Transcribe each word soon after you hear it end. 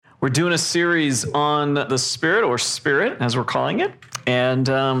We're doing a series on the Spirit, or Spirit, as we're calling it. And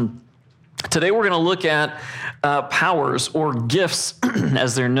today we're going to look at powers or gifts,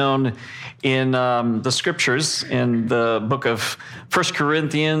 as they're known in the Scriptures, in the book of 1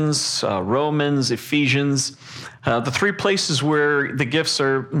 Corinthians, Romans, Ephesians, the three places where the gifts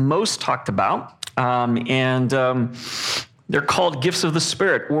are most talked about. They're called gifts of the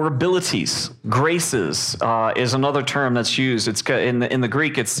Spirit, or abilities. Graces is another term that's used. It's in the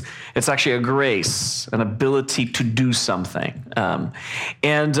Greek. It's actually a grace, an ability to do something. So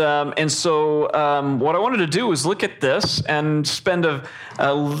what I wanted to do is look at this and spend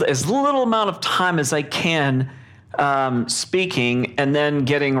as little amount of time as I can speaking, and then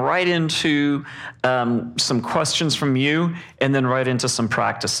getting right into some questions from you, and then right into some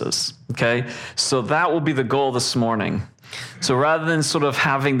practices. Okay, so that will be the goal this morning. So rather than sort of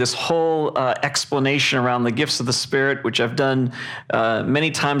having this whole explanation around the gifts of the Spirit, which I've done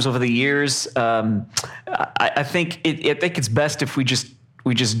many times over the years, I think it's best if we just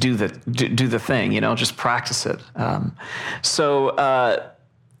do the thing, just practice it.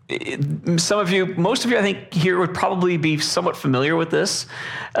 Most of you, I think, here would probably be somewhat familiar with this.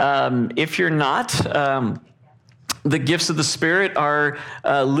 If you're not, the gifts of the Spirit are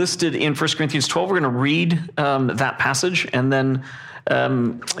listed in 1 Corinthians 12. We're going to read that passage and then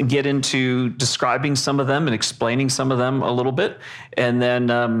get into describing some of them and explaining some of them a little bit, and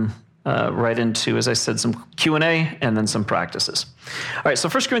then right into, as I said, some Q&A and then some practices. All right, so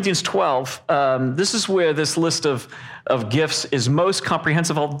 1 Corinthians 12, this is where this list of gifts is most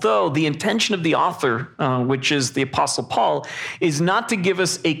comprehensive, although the intention of the author, which is the Apostle Paul, is not to give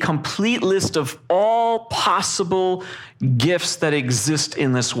us a complete list of all possible gifts that exist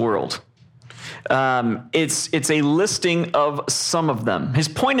in this world. It's a listing of some of them. His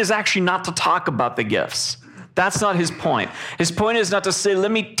point is actually not to talk about the gifts. That's not his point. His point is not to say,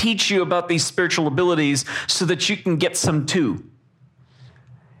 let me teach you about these spiritual abilities so that you can get some too.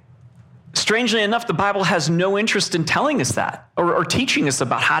 Strangely enough, the Bible has no interest in telling us that or teaching us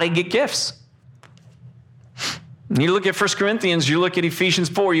about how to get gifts. You look at 1 Corinthians, you look at Ephesians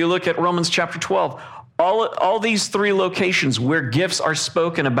 4, you look at Romans chapter 12. All these three locations where gifts are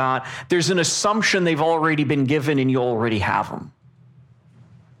spoken about, there's an assumption they've already been given and you already have them.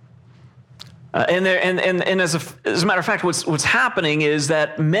 And as a matter of fact, what's happening is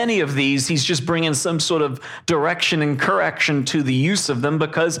that many of these, he's just bringing some sort of direction and correction to the use of them,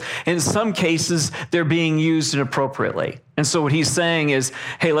 because in some cases they're being used inappropriately. And so what he's saying is,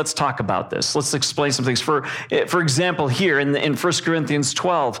 hey, let's talk about this. Let's explain some things. For example, here in 1 Corinthians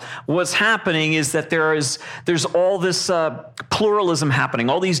 12, what's happening is that there's all this pluralism happening.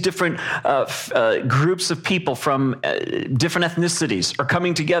 All these different groups of people from different ethnicities are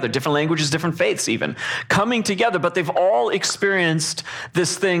coming together, different languages, different faiths even, coming together, but they've all experienced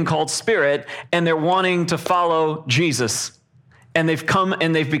this thing called Spirit, and they're wanting to follow Jesus. And they've come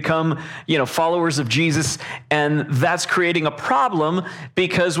and they've become, followers of Jesus, and that's creating a problem,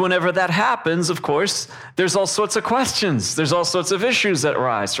 because whenever that happens, of course, there's all sorts of questions. There's all sorts of issues that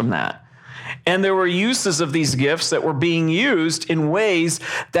arise from that. And there were uses of these gifts that were being used in ways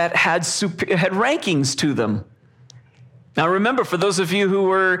that had rankings to them. Now, remember, for those of you who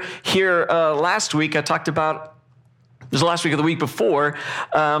were here last week, I talked about. It was last week or the week before.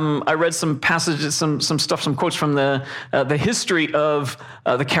 I read some passages, some stuff, some quotes from the history of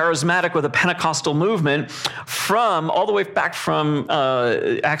the charismatic or the Pentecostal movement, from all the way back from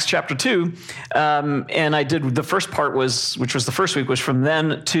Acts chapter 2. And I did the first part which was the first week, was from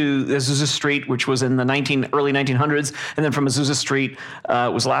then to Azusa Street, which was in the early 1900s, and then from Azusa Street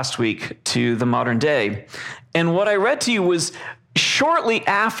was last week to the modern day. And what I read to you was shortly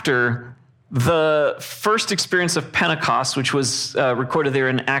after the first experience of Pentecost, which was recorded there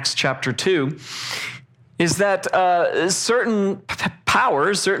in Acts chapter 2, is that certain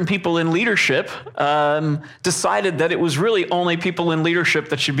powers, certain people in leadership decided that it was really only people in leadership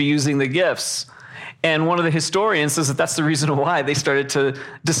that should be using the gifts. And one of the historians says that that's the reason why they started to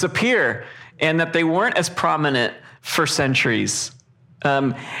disappear, and that they weren't as prominent for centuries.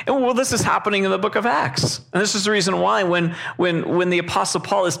 This is happening in the book of Acts. And this is the reason why when the Apostle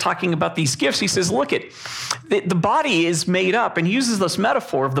Paul is talking about these gifts, he says, look, the body is made up, and he uses this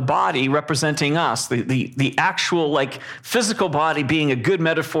metaphor of the body representing us, the actual physical body being a good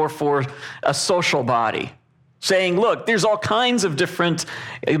metaphor for a social body. Saying, look, there's all kinds of different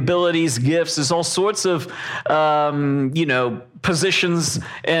abilities, gifts. There's all sorts of, positions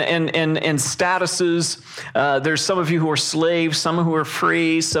and statuses. There's some of you who are slaves, some who are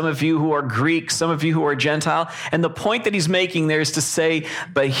free, some of you who are Greek, some of you who are Gentile. And the point that he's making there is to say,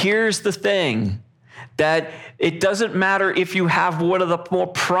 but here's the thing. That it doesn't matter if you have one of the more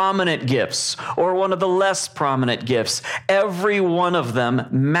prominent gifts or one of the less prominent gifts. Every one of them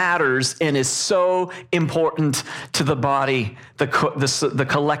matters and is so important to the body, the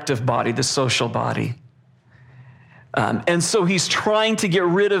collective body, the social body. And so he's trying to get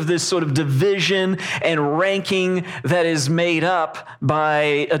rid of this sort of division and ranking that is made up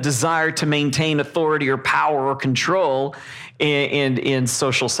by a desire to maintain authority or power or control in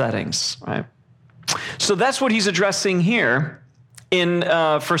social settings, right? So that's what he's addressing here in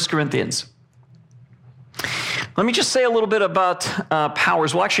 1 Corinthians. Let me just say a little bit about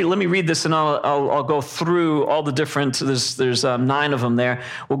powers. Well, actually, let me read this, and I'll go through all the different. There's 9 of them there.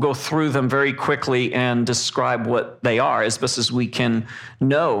 We'll go through them very quickly and describe what they are as best as we can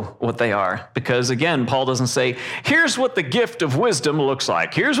know what they are. Because again, Paul doesn't say, "Here's what the gift of wisdom looks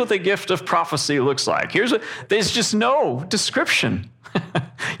like. Here's what the gift of prophecy looks like." There's just no description.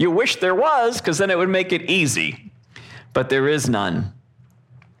 You wish there was, because then it would make it easy, but there is none.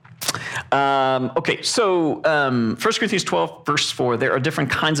 So 1 Corinthians 12, verse 4, there are different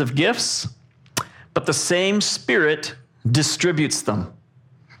kinds of gifts, but the same Spirit distributes them.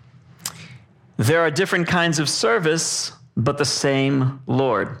 There are different kinds of service, but the same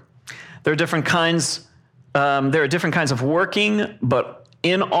Lord. There are different kinds of working, but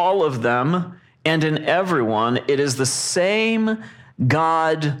in all of them and in everyone, it is the same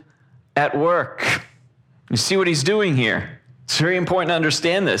God at work. You see what he's doing here? It's very important to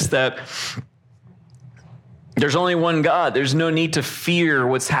understand this, that there's only one God. There's no need to fear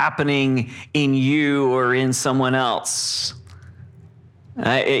what's happening in you or in someone else.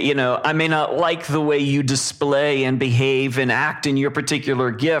 I may not like the way you display and behave and act in your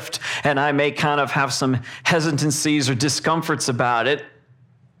particular gift, and I may kind of have some hesitancies or discomforts about it,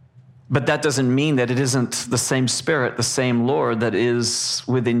 but that doesn't mean that it isn't the same Spirit, the same Lord that is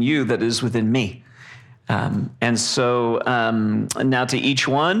within you, that is within me. And so now to each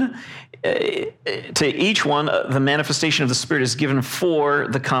one, the manifestation of the Spirit is given for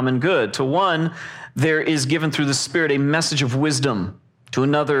the common good. To one, there is given through the Spirit a message of wisdom. To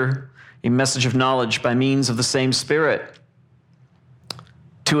another, a message of knowledge by means of the same Spirit.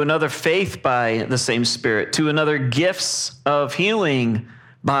 To another, faith by the same Spirit. To another, gifts of healing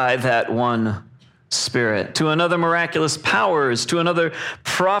by that one Spirit. To another, miraculous powers. To another,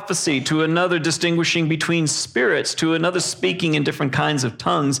 prophecy. To another, distinguishing between spirits. To another, speaking in different kinds of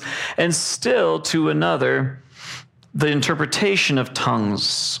tongues. And still to another, the interpretation of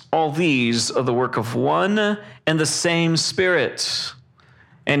tongues. All these are the work of one and the same Spirit,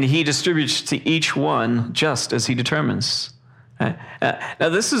 and he distributes to each one just as he determines. Now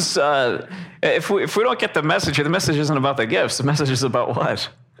this is, if we don't get the message isn't about the gifts. The message is about what?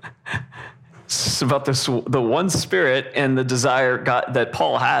 It's about the one Spirit and the desire that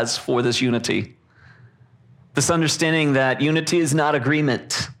Paul has for this unity. This understanding that unity is not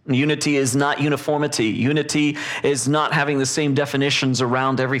agreement. Unity is not uniformity. Unity is not having the same definitions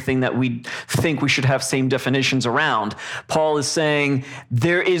around everything that we think we should have same definitions around. Paul is saying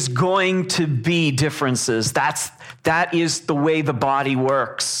there is going to be differences. That is the way the body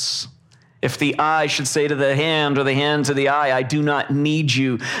works. If the eye should say to the hand or the hand to the eye, I do not need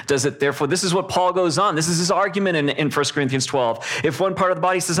you, does it therefore? This is what Paul goes on. This is his argument in 1 Corinthians 12. If one part of the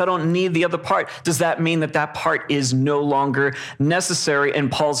body says, I don't need the other part, does that mean that that part is no longer necessary?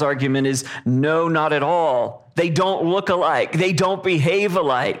 And Paul's argument is, no, not at all. They don't look alike. They don't behave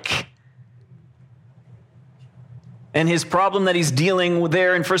alike. And his problem that he's dealing with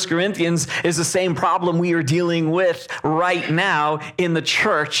there in 1 Corinthians is the same problem we are dealing with right now in the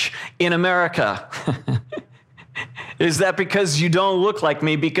church in America. Is that because you don't look like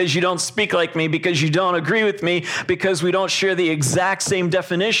me, because you don't speak like me, because you don't agree with me, because we don't share the exact same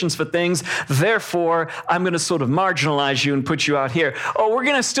definitions for things, therefore, I'm going to sort of marginalize you and put you out here. Oh, we're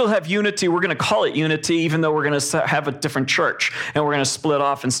going to still have unity. We're going to call it unity, even though we're going to have a different church, and we're going to split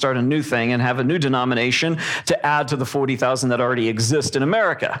off and start a new thing and have a new denomination to add to the 40,000 that already exist in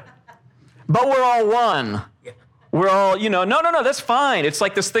America. But we're all one. We're all, no, that's fine. It's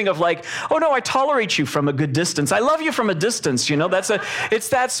like this thing of like, oh no, I tolerate you from a good distance. I love you from a distance, it's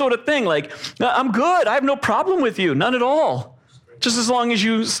that sort of thing. Like, I'm good. I have no problem with you. None at all. Just as long as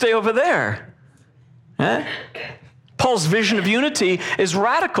you stay over there. Paul's vision of unity is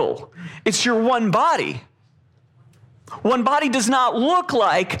radical. It's your one body. One body does not look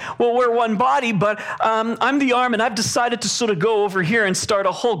like, well, we're one body, but I'm the arm, and I've decided to sort of go over here and start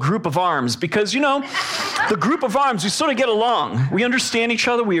a whole group of arms because, the group of arms, we sort of get along. We understand each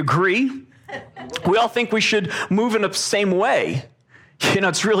other. We agree. We all think we should move in the same way.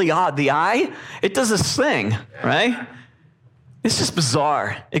 It's really odd. The eye, it does this thing, right? It's just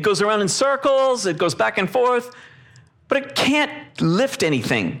bizarre. It goes around in circles, it goes back and forth, but it can't lift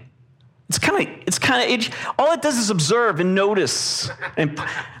anything. All it does is observe and notice and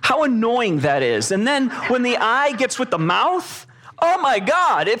how annoying that is. And then when the eye gets with the mouth, oh my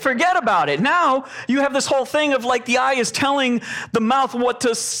God, forget about it. Now you have this whole thing of like the eye is telling the mouth what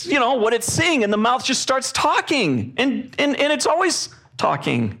it's seeing, and the mouth just starts talking, and it's always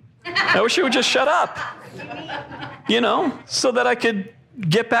talking. I wish it would just shut up, so that I could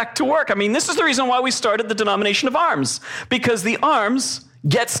get back to work. I mean, this is the reason why we started the denomination of arms, because the arms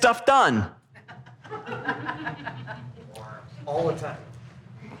get stuff done. All the time.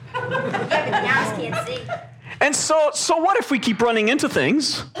 Yeah, but the arms can't see. And so what if we keep running into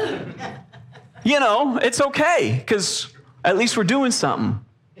things? It's okay, because at least we're doing something.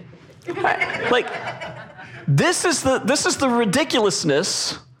 This is the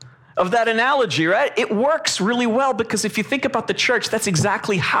ridiculousness of that analogy, right? It works really well, because if you think about the church, that's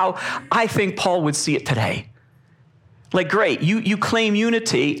exactly how I think Paul would see it today. Great, you claim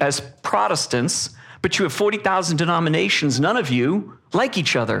unity as Protestants, but you have 40,000 denominations. None of you like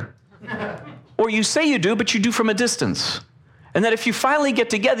each other. Or you say you do, but you do from a distance. And that if you finally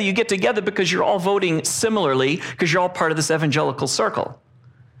get together, you get together because you're all voting similarly, because you're all part of this evangelical circle.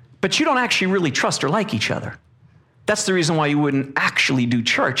 But you don't actually really trust or like each other. That's the reason why you wouldn't actually do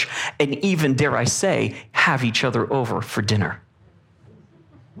church and even, dare I say, have each other over for dinner.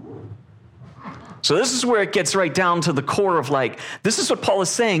 So this is where it gets right down to the core of this is what Paul is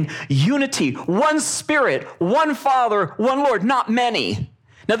saying, unity, one Spirit, one Father, one Lord, not many.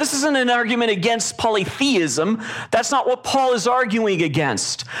 Now, this isn't an argument against polytheism. That's not what Paul is arguing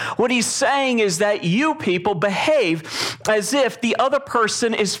against. What he's saying is that you people behave as if the other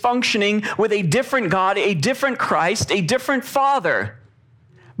person is functioning with a different God, a different Christ, a different Father.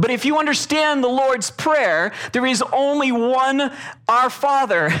 But if you understand the Lord's Prayer, there is only one Our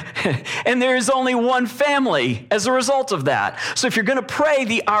Father, and there is only one family as a result of that. So if you're going to pray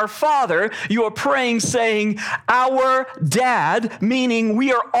the Our Father, you are praying saying, Our Dad, meaning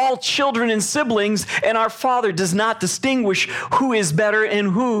we are all children and siblings, and our Father does not distinguish who is better and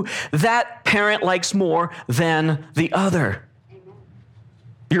who that parent likes more than the other.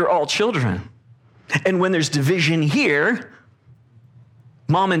 You're all children. And when there's division here,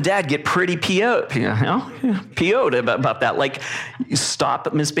 Mom and Dad get pretty PO'd about that.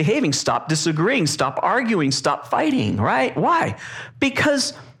 Stop misbehaving, stop disagreeing, stop arguing, stop fighting, right? Why?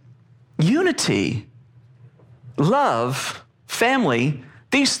 Because unity, love, family,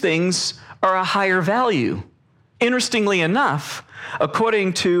 these things are a higher value. Interestingly enough,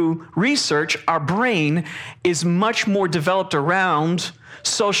 according to research, our brain is much more developed around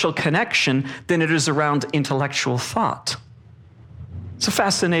social connection than it is around intellectual thought. It's a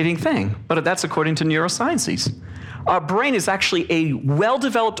fascinating thing, but that's according to neurosciences. Our brain is actually a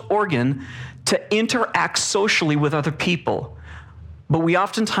well-developed organ to interact socially with other people, but we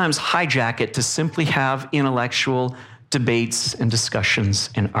oftentimes hijack it to simply have intellectual debates and discussions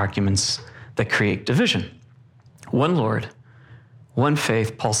and arguments that create division. One Lord, one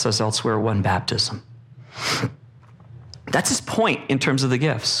faith, Paul says elsewhere, one baptism. That's his point in terms of the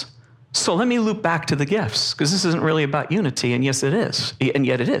gifts. So let me loop back to the gifts, because this isn't really about unity, and yes, it is, and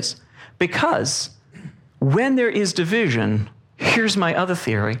yet it is. Because when there is division, here's my other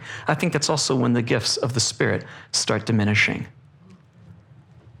theory, I think that's also when the gifts of the Spirit start diminishing.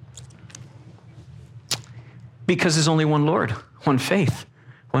 Because there's only one Lord, one faith,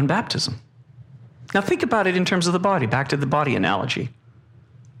 one baptism. Now think about it in terms of the body, back to the body analogy.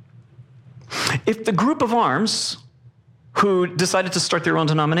 If the group of arms who decided to start their own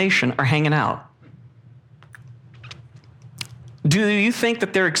denomination are hanging out, do you think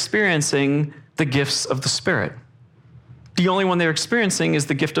that they're experiencing the gifts of the Spirit? The only one they're experiencing is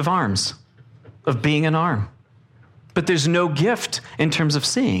the gift of arms, of being an arm. But there's no gift in terms of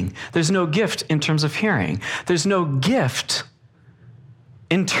seeing. There's no gift in terms of hearing. There's no gift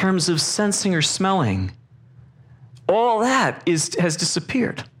in terms of sensing or smelling. All that has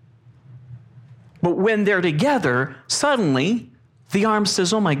disappeared. But when they're together, suddenly the arm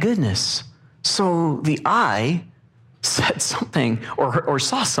says, oh my goodness. So the eye said something or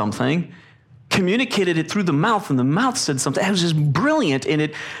saw something, communicated it through the mouth, and the mouth said something. It was just brilliant.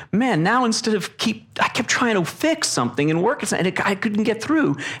 And now instead of I kept trying to fix something and work, and I couldn't get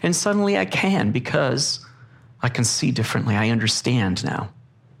through. And suddenly I can, because I can see differently. I understand now.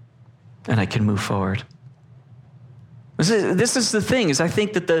 And I can move forward. This is the thing, is I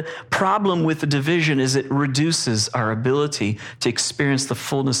think that the problem with the division is it reduces our ability to experience the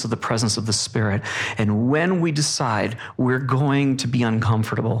fullness of the presence of the Spirit. And when we decide we're going to be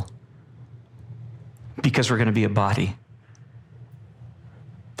uncomfortable because we're going to be a body,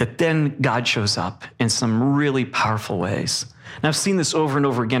 that then God shows up in some really powerful ways. And I've seen this over and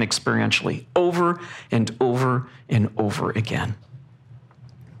over again experientially, over and over and over again.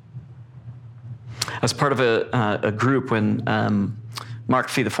 I was part of a group when Mark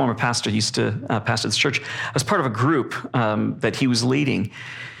Fee, the former pastor, used to pastor this church. I was part of a group that he was leading.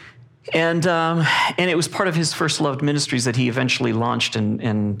 And it was part of his First Loved Ministries that he eventually launched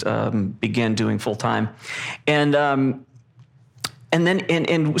and began doing full time. And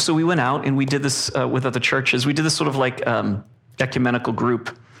so we went out and we did this with other churches. We did this sort of like ecumenical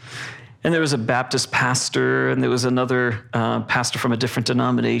group. And there was a Baptist pastor, and there was another pastor from a different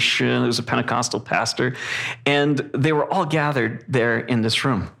denomination. There was a Pentecostal pastor, and they were all gathered there in this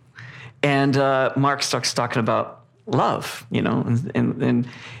room. And Mark starts talking about love, and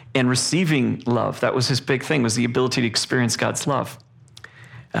receiving love. That was his big thing, was the ability to experience God's love.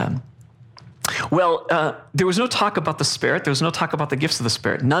 There was no talk about the Spirit. There was no talk about the gifts of the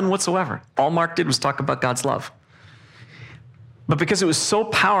Spirit. None whatsoever. All Mark did was talk about God's love. But because it was so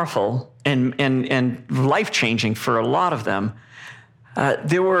powerful and life-changing for a lot of them,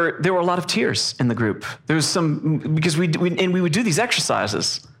 there were a lot of tears in the group. There was because we would do these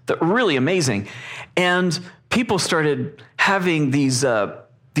exercises that were really amazing, and people started having these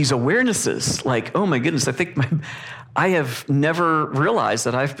awarenesses, like, oh my goodness, I have never realized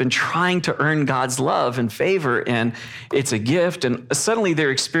that I've been trying to earn God's love and favor, and it's a gift. And suddenly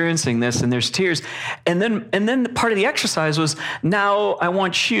they're experiencing this, and there's tears. And then part of the exercise was, now I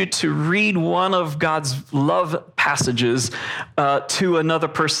want you to read one of God's love passages to another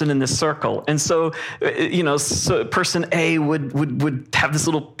person in this circle. And so, so person A would have this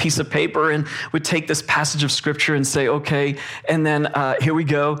little piece of paper and would take this passage of Scripture and say, okay, and then here we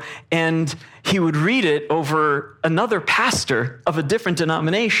go. And he would read it over another pastor of a different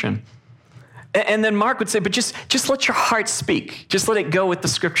denomination. And then Mark would say, but just let your heart speak. Just let it go with the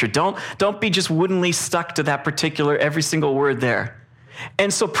Scripture. Don't be just woodenly stuck to that particular, every single word there.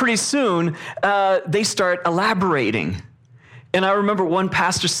 And so pretty soon, they start elaborating. And I remember one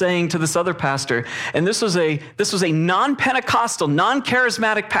pastor saying to this other pastor, and this was a non-Pentecostal,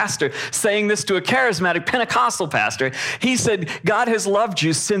 non-charismatic pastor saying this to a charismatic Pentecostal pastor. He said, God has loved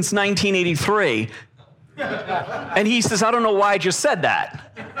you since 1983. And he says, I don't know why I just said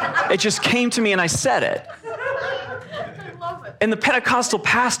that. It just came to me and I said it. I love it. And the Pentecostal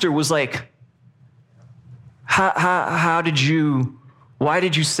pastor was like, why did you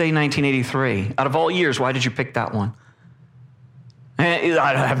say 1983? Out of all years, why did you pick that one?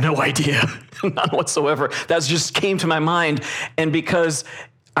 I have no idea, none whatsoever. That just came to my mind. And because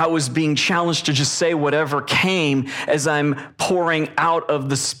I was being challenged to just say whatever came as I'm pouring out of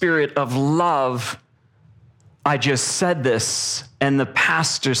the Spirit of love, I just said this. And the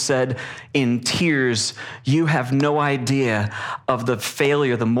pastor said in tears, you have no idea of the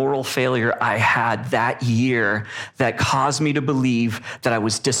failure, the moral failure I had that year that caused me to believe that I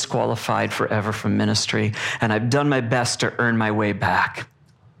was disqualified forever from ministry. And I've done my best to earn my way back.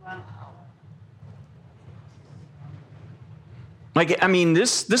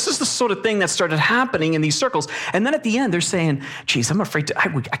 This is the sort of thing that started happening in these circles. And then at the end, they're saying, geez, I'm afraid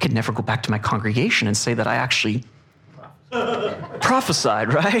I could never go back to my congregation and say that I actually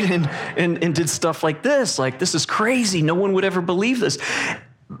prophesied, right? And did stuff like this is crazy. No one would ever believe this.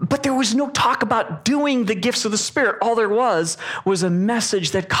 But there was no talk about doing the gifts of the Spirit. All there was a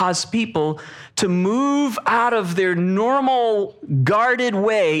message that caused people to move out of their normal guarded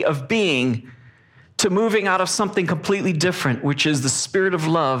way of being to moving out of something completely different, which is the Spirit of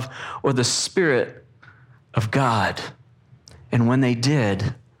love or the Spirit of God. And when they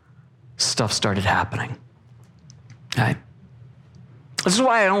did, stuff started happening. Okay? This is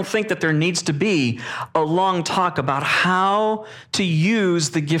why I don't think that there needs to be a long talk about how to use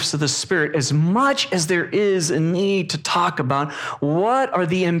the gifts of the Spirit as much as there is a need to talk about what are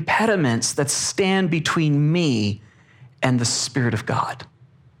the impediments that stand between me and the Spirit of God.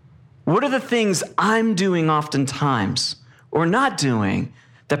 What are the things I'm doing oftentimes or not doing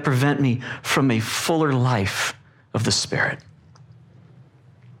that prevent me from a fuller life of the Spirit?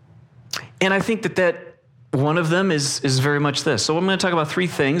 And I think that one of them is very much this. So I'm going to talk about three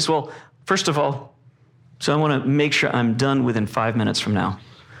things. Well, first of all, so I want to make sure I'm done within 5 minutes from now.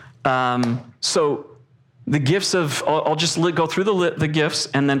 So the gifts of, I'll just go through the gifts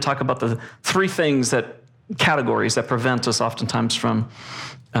and then talk about the three categories that prevent us oftentimes from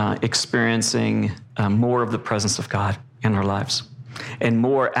experiencing more of the presence of God in our lives and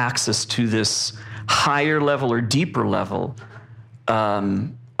more access to this higher level or deeper level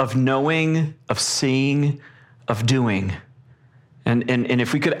of knowing, of seeing, of doing. And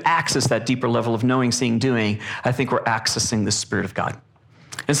if we could access that deeper level of knowing, seeing, doing, I think we're accessing the Spirit of God.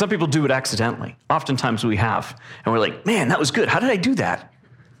 And some people do it accidentally. Oftentimes we have. And we're like, man, that was good. How did I do that?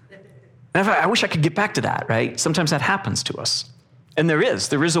 And I wish I could get back to that, right? Sometimes that happens to us. And there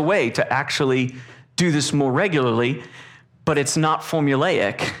is a way to actually do this more regularly, but it's not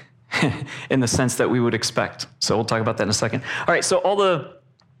formulaic in the sense that we would expect. So we'll talk about that in a second. All right, so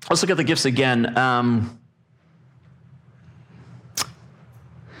let's look at the gifts again.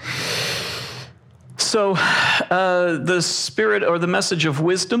 So the spirit or the message of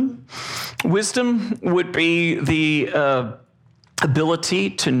wisdom. Wisdom would be the ability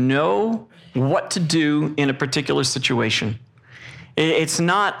to know what to do in a particular situation. It's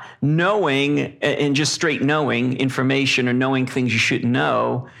not knowing and just straight knowing information or knowing things you shouldn't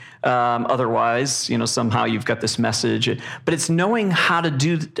know. Otherwise, somehow you've got this message, but it's knowing how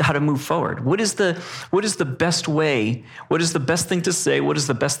to move forward. What is the best way? What is the best thing to say? What is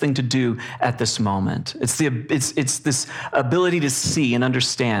the best thing to do at this moment? It's this ability to see and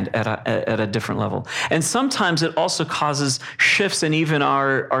understand at a different level. And sometimes it also causes shifts in even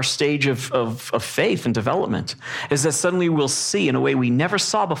our stage of faith and development, is that suddenly we'll see in a way we never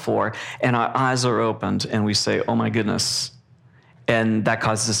saw before, and our eyes are opened, and we say, oh my goodness. And that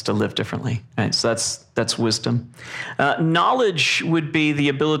causes us to live differently. Right? So that's wisdom. Knowledge would be the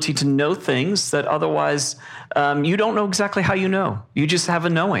ability to know things that otherwise you don't know exactly how you know. You just have a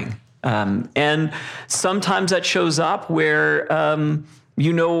knowing. And sometimes that shows up where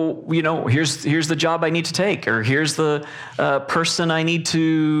here's the job I need to take, or here's the person I need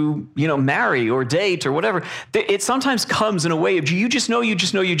to marry or date or whatever. It sometimes comes in a way of you just know.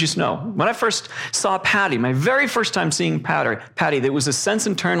 When I first saw Patty, my very first time seeing Patty, there was a sense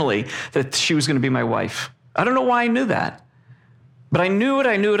internally that she was going to be my wife. I don't know why I knew that, but I knew it.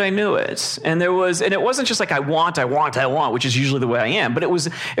 And it wasn't just like I want, which is usually the way I am, but it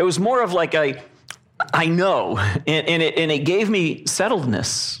was more of like I know, and it gave me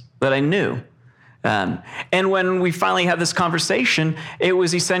settledness that I knew. And when we finally had this conversation, it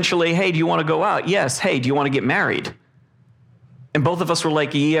was essentially, hey, do you want to go out? Yes. Hey, do you want to get married? And both of us were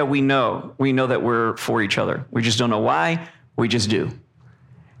like, yeah, we know that we're for each other. We just don't know why. We just do.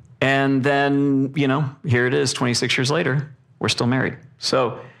 And then, here it is, 26 years later, we're still married.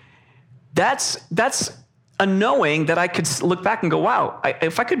 So that's a knowing that I could look back and go, wow,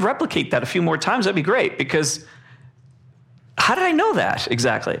 if I could replicate that a few more times, that'd be great, because how did I know that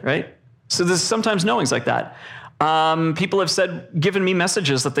exactly, right? So there's sometimes knowings like that. People have given me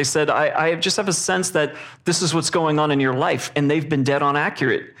messages that they said, I just have a sense that this is what's going on in your life, and they've been dead on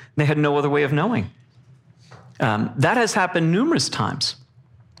accurate. They had no other way of knowing. That has happened numerous times.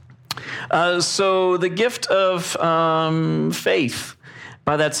 So the gift of faith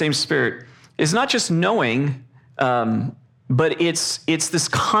by that same Spirit is not just knowing, but it's this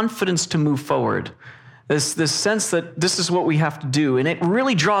confidence to move forward. This sense that this is what we have to do, and it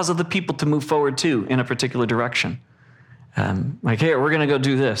really draws other people to move forward too in a particular direction. Like, hey, we're going to go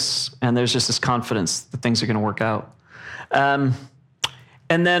do this, and there's just this confidence that things are going to work out. And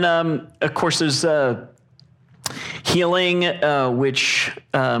then, of course, there's healing, which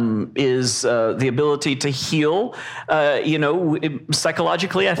is the ability to heal,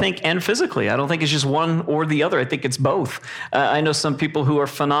 psychologically, I think, and physically. I don't think it's just one or the other. I think it's both. I know some people who are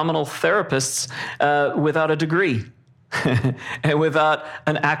phenomenal therapists without a degree and without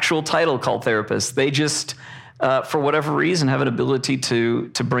an actual title called therapist. They just, for whatever reason, have an ability to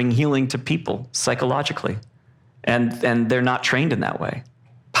bring healing to people psychologically. And they're not trained in that way.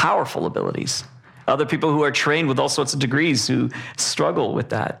 Powerful abilities. Other people who are trained with all sorts of degrees who struggle with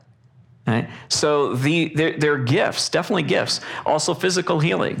that. Right? So they're gifts, definitely gifts. Also physical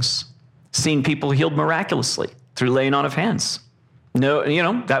healings. Seen people healed miraculously through laying on of hands.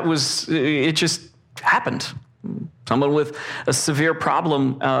 It just happened. Someone with a severe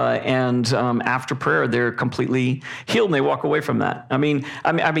problem, and after prayer, they're completely healed and they walk away from that.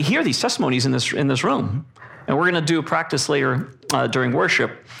 I hear these testimonies in this room. And we're going to do a practice later during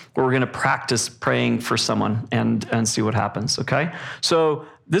worship where we're going to practice praying for someone and see what happens, okay? So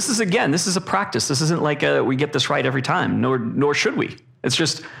this is a practice. This isn't like we get this right every time, nor should we. It's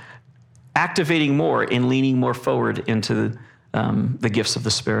just activating more and leaning more forward into the gifts of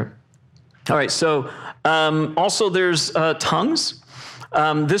the Spirit. All right, so also there's tongues.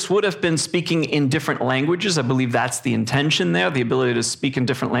 This would have been speaking in different languages. I believe that's the intention there, the ability to speak in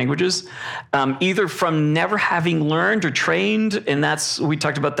different languages, either from never having learned or trained, and we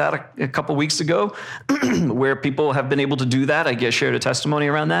talked about that a couple weeks ago, where people have been able to do that. I guess shared a testimony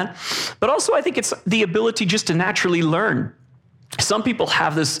around that. But also I think it's the ability just to naturally learn. Some people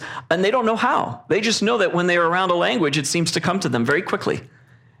have this, and they don't know how. They just know that when they're around a language, it seems to come to them very quickly.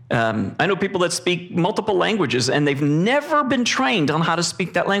 I know people that speak multiple languages, and they've never been trained on how to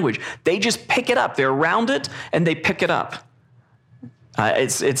speak that language. They just pick it up. They're around it, and they pick it up.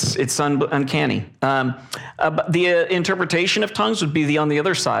 It's uncanny. But the interpretation of tongues would be on the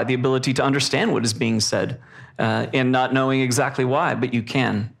other side, the ability to understand what is being said and not knowing exactly why, but you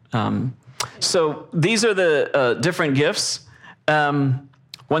can. So these are the different gifts.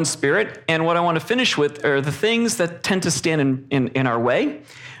 One Spirit. And what I want to finish with are the things that tend to stand in our way,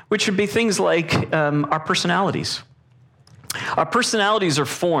 which would be things like our personalities. Our personalities are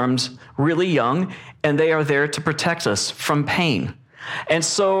formed really young, and they are there to protect us from pain. And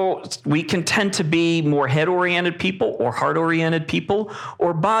so we can tend to be more head-oriented people or heart-oriented people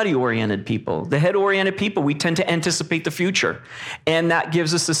or body-oriented people. The head-oriented people, we tend to anticipate the future. And that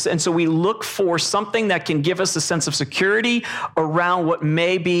gives us and so we look for something that can give us a sense of security around what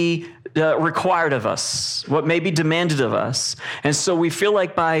may be required of us, what may be demanded of us. And so we feel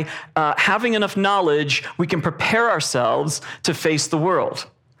like by having enough knowledge, we can prepare ourselves to face the world.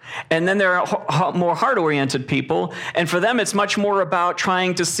 And then there are more heart-oriented people, and for them it's much more about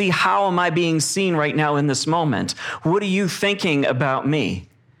trying to see, how am I being seen right now in this moment? What are you thinking about me?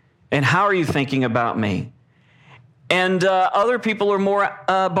 And how are you thinking about me? And other people are more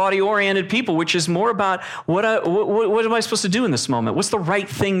body-oriented people, which is more about what am I supposed to do in this moment? What's the right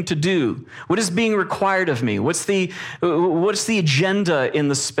thing to do? What is being required of me? What's the agenda in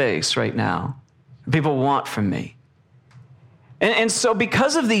the space right now? People want from me. And so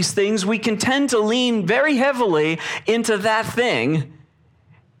because of these things, we can tend to lean very heavily into that thing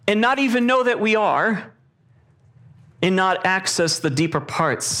and not even know that we are, and not access the deeper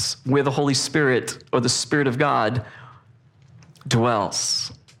parts where the Holy Spirit or the Spirit of God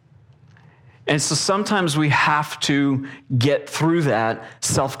dwells. And so sometimes we have to get through that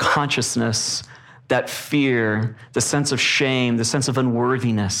self-consciousness, that fear, the sense of shame, the sense of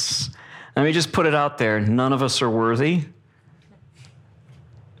unworthiness. Let me just put it out there. None of us are worthy.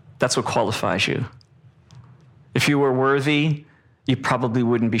 That's what qualifies you. If you were worthy, you probably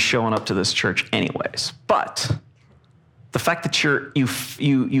wouldn't be showing up to this church anyways. But the fact that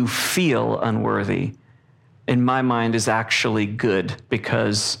you feel unworthy, in my mind, is actually good,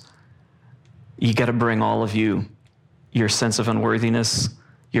 because you got to bring all of you, your sense of unworthiness,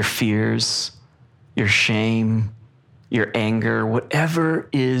 your fears, your shame, your anger, whatever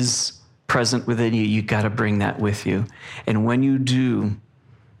is present within you, you got to bring that with you. And when you do,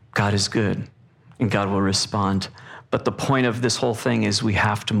 God is good, and God will respond. But the point of this whole thing is we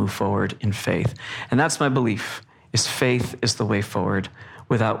have to move forward in faith. And that's my belief, is faith is the way forward,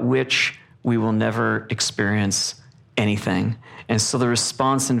 without which we will never experience anything. And so the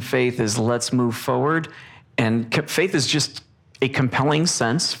response in faith is, let's move forward. And faith is just a compelling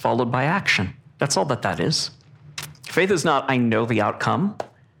sense followed by action. That's all that is. Faith is not, I know the outcome.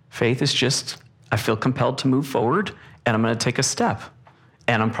 Faith is just, I feel compelled to move forward, and I'm going to take a step.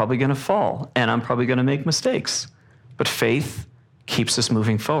 And I'm probably going to fall, and I'm probably going to make mistakes. But faith keeps us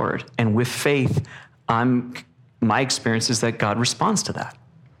moving forward. And with faith, my experience is that God responds to that.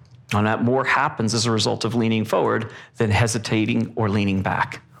 And that more happens as a result of leaning forward than hesitating or leaning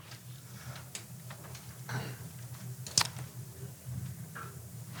back.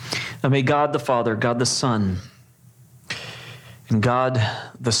 Now may God the Father, God the Son, and God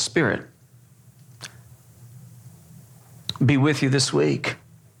the Spirit be with you this week.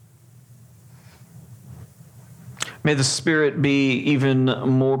 May the Spirit be even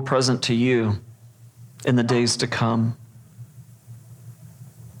more present to you in the days to come.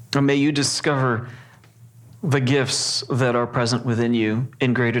 And may you discover the gifts that are present within you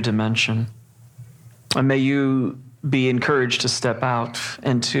in greater dimension. And may you be encouraged to step out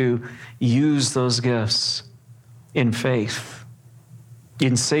and to use those gifts in faith,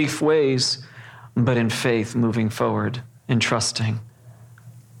 in safe ways, but in faith, moving forward and trusting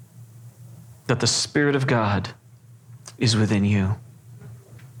that the Spirit of God is within you.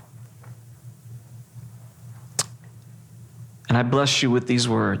 And I bless you with these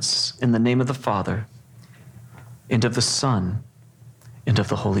words in the name of the Father, and of the Son, and of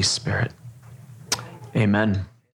the Holy Spirit. Amen.